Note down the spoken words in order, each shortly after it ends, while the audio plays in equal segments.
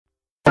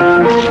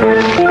I'ma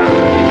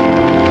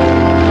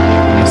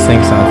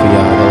sing something for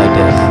y'all. Go like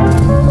this.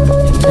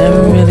 It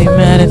never really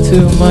mattered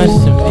too much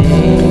to me.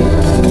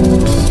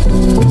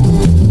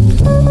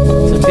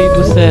 Some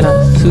people said I'm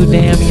too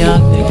damn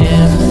young to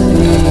MC.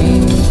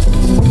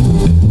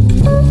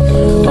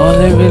 All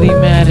that really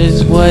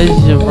matters was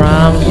your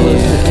rhymes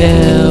was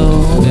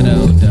ill.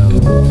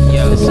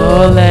 That's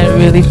all that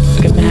really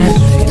fucking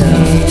matters to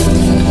me.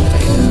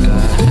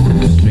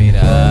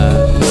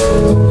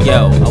 Yo,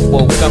 I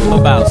woke up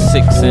about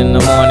 6 in the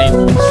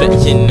morning,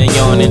 stretching and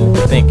yawning,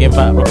 thinking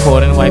about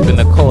recording, wiping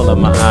the coal of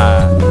my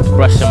eye,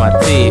 brushing my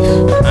teeth,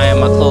 eyeing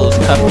my clothes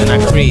cuffed and I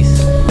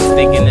crease,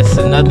 thinking it's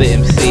another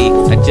MC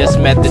I just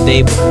met the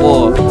day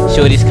before.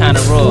 Shorty's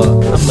kinda raw.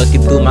 I'm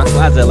looking through my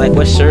closet like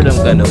what shirt I'm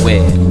gonna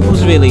wear.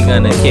 Who's really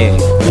gonna care?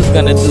 Who's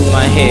gonna do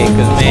my hair?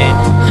 Cause man,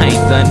 I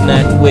ain't done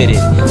nothing with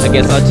it. I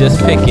guess I'll just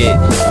pick it.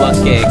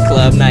 Bucket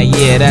club night,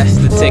 yeah, that's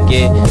the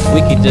ticket.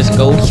 We could just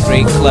go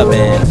straight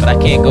clubbing, but I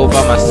can't go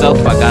by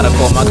myself, I gotta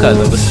call my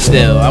cousin. But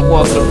still, I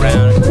walked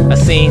around, I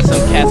seen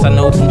some cats I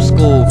know from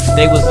school.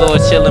 They was all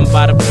chilling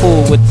by the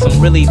pool with some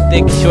really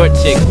thick short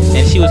chick,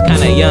 and she was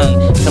kinda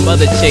young. Some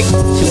other chick,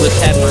 she was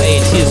had my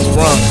age, she was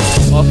sprung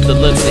off the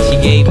look that she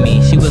gave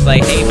me. She was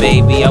like, hey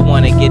baby, I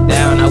wanna get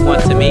down, I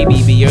want to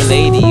maybe be your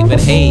lady.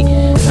 But hey,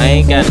 I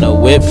ain't got no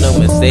whip, no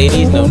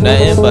Mercedes, no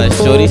nothing, but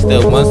shorty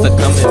still wants to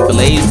come and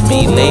blaze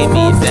me, lay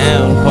me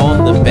down,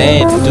 on the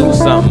bed, do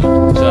something.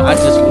 So I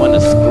just wanna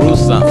screw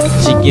something.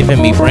 She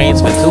giving me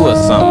brains for 2 or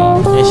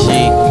something, and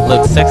she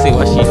looks sexy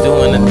while she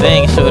doing the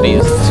thing. Shorty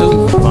is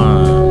too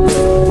fun.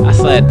 I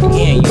said,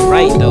 yeah, you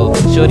right though,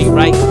 shorty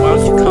right, why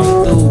don't you come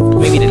through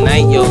maybe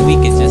tonight, yo, we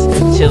could just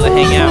chill and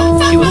hang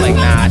out. She was like,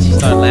 nah, she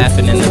started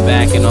laughing in the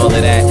back and all of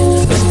that.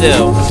 But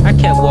still, I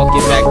kept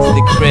walking back to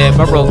the crib.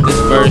 I wrote this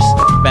verse,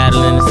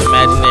 battling this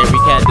imaginary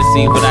cat to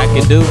see what I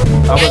could do.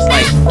 I was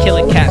like,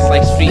 killing cats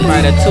like Street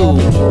Fighter 2.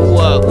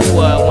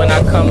 Ooh, when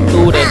I come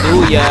through the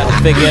do ya.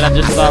 I figured I'd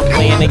just start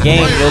playing the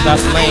game, yo, got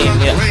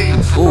flame,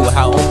 yeah. Ooh,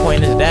 how on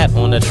point is that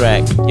on the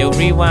track? Yo,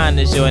 rewind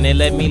this, yo, and they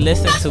let me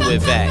listen to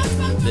it back.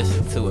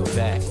 Listen to it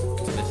back.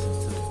 Listen.